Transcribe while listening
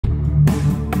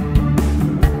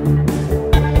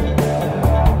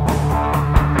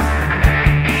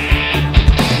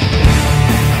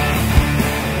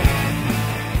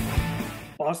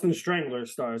Boston Strangler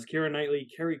stars Keira Knightley,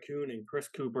 Carrie Coon, and Chris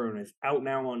Cooper and is out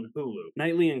now on Hulu.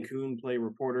 Knightley and Coon play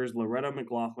reporters Loretta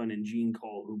McLaughlin and Gene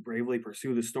Cole, who bravely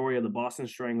pursue the story of the Boston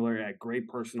Strangler at great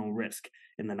personal risk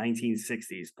in the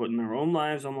 1960s, putting their own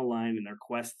lives on the line in their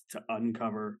quest to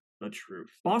uncover the truth.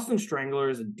 Boston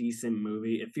Strangler is a decent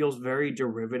movie. It feels very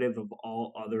derivative of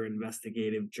all other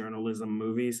investigative journalism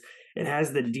movies. It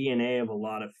has the DNA of a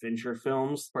lot of Fincher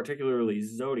films, particularly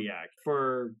Zodiac.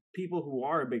 For people who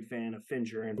are a big fan of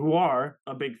Fincher and who are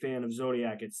a big fan of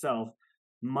Zodiac itself,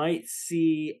 might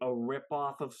see a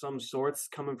ripoff of some sorts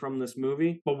coming from this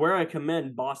movie. But where I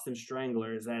commend Boston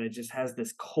Strangler is that it just has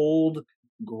this cold,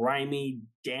 grimy,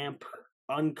 damp,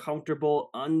 uncomfortable,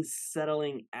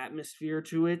 unsettling atmosphere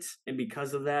to it, and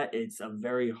because of that, it's a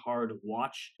very hard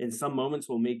watch. In some moments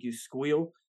will make you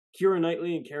squeal. Keira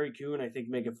Knightley and Carrie Coon, I think,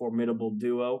 make a formidable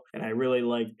duo, and I really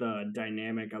like the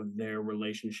dynamic of their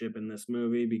relationship in this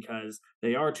movie because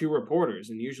they are two reporters,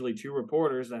 and usually two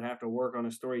reporters that have to work on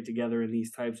a story together in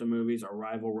these types of movies are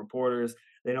rival reporters.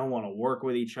 They don't want to work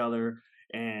with each other,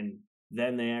 and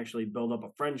then they actually build up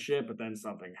a friendship, but then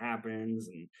something happens.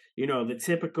 And, you know, the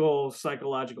typical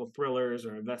psychological thrillers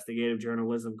or investigative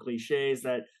journalism cliches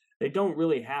that they don't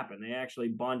really happen. They actually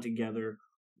bond together,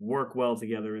 work well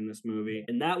together in this movie.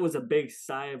 And that was a big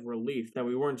sigh of relief that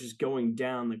we weren't just going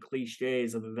down the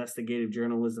cliches of investigative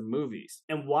journalism movies.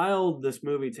 And while this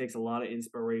movie takes a lot of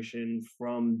inspiration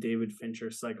from David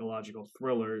Fincher's psychological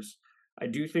thrillers, I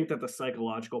do think that the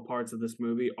psychological parts of this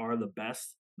movie are the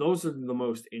best. Those are the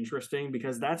most interesting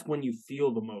because that's when you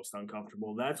feel the most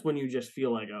uncomfortable. That's when you just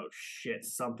feel like, oh shit,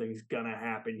 something's gonna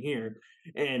happen here.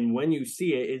 And when you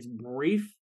see it, it's brief,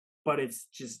 but it's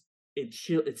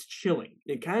chilling.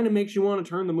 It kind of makes you want to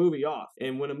turn the movie off.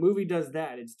 And when a movie does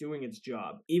that, it's doing its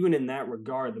job. Even in that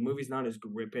regard, the movie's not as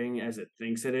gripping as it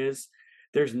thinks it is.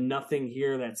 There's nothing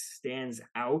here that stands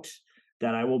out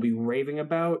that I will be raving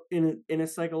about in a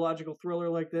psychological thriller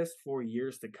like this for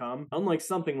years to come. Unlike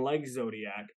something like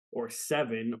Zodiac or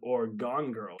Seven or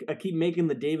Gone Girl. I keep making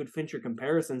the David Fincher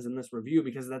comparisons in this review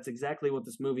because that's exactly what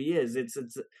this movie is.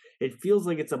 It feels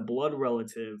like it's a blood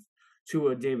relative to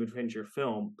a David Fincher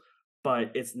film, but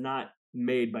it's not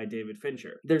made by David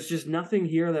Fincher. There's just nothing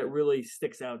here that really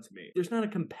sticks out to me. There's not a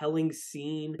compelling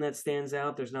scene that stands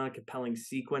out. There's not a compelling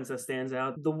sequence that stands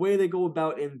out. The way they go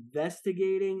about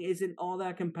investigating isn't all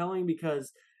that compelling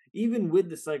because even with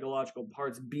the psychological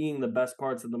parts being the best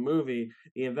parts of the movie,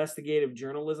 the investigative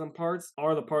journalism parts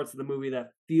are the parts of the movie that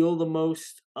feel the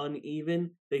most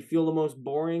uneven. They feel the most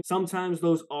boring. Sometimes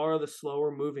those are the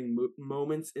slower moving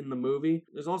moments in the movie.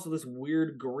 There's also this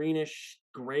weird greenish,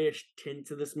 grayish tint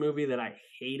to this movie that I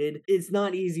hated. It's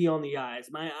not easy on the eyes.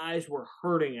 My eyes were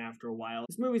hurting after a while.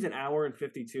 This movie's an hour and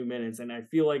 52 minutes, and I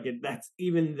feel like that's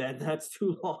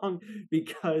too long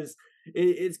because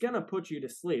it's gonna put you to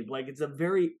sleep. Like, it's a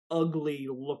very ugly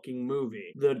looking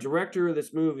movie. The director of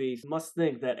this movie must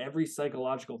think that every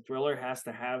psychological thriller has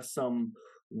to have some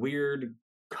weird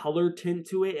color tint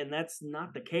to it, and that's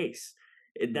not the case.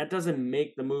 That doesn't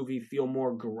make the movie feel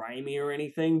more grimy or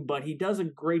anything, but he does a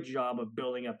great job of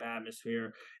building up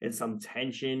atmosphere and some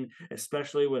tension,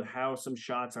 especially with how some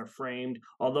shots are framed.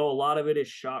 Although a lot of it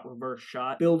is reverse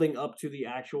shot, building up to the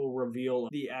actual reveal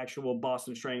of the actual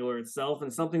Boston Strangler itself.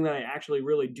 And something that I actually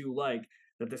really do like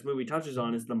that this movie touches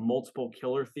on is the multiple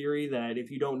killer theory, that if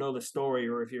you don't know the story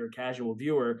or if you're a casual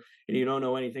viewer and you don't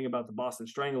know anything about the Boston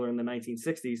Strangler in the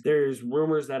 1960s, there's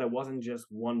rumors that it wasn't just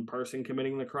one person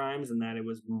committing the crimes and that it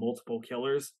was multiple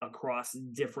killers across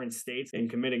different states and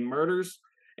committing murders.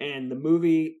 And the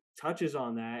movie touches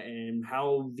on that and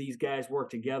how these guys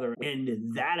work together.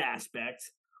 And that aspect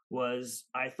was,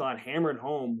 I thought, hammered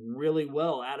home really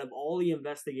well. Out of all the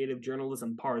investigative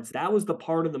journalism parts, that was the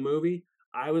part of the movie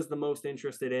I was the most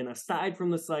interested in, aside from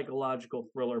the psychological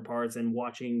thriller parts and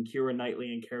watching Keira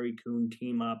Knightley and Carrie Coon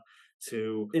team up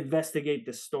to investigate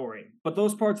the story. But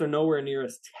those parts are nowhere near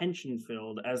as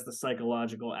tension-filled as the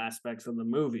psychological aspects of the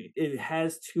movie. It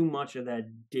has too much of that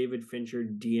David Fincher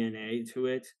DNA to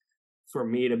it for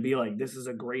me to be like, this is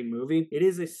a great movie. It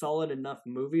is a solid enough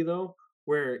movie, though,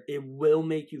 where it will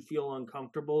make you feel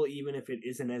uncomfortable even if it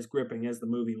isn't as gripping as the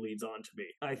movie leads on to be.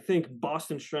 I think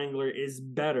Boston Strangler is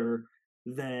better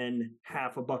than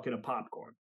half a bucket of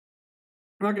popcorn.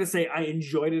 I'm not going to say I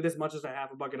enjoyed it as much as a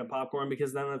half a bucket of popcorn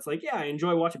because then it's like, yeah, I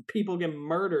enjoy watching people get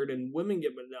murdered and women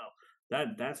get, but no,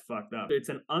 that's fucked up. It's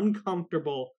an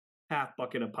uncomfortable half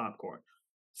bucket of popcorn.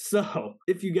 So,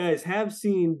 if you guys have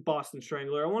seen Boston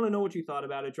Strangler, I want to know what you thought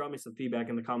about it. Drop me some feedback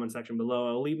in the comment section below.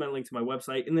 I'll leave my link to my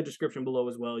website in the description below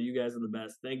as well. You guys are the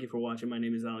best. Thank you for watching. My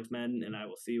name is Alex Madden, and I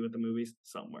will see you at the movies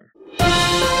somewhere.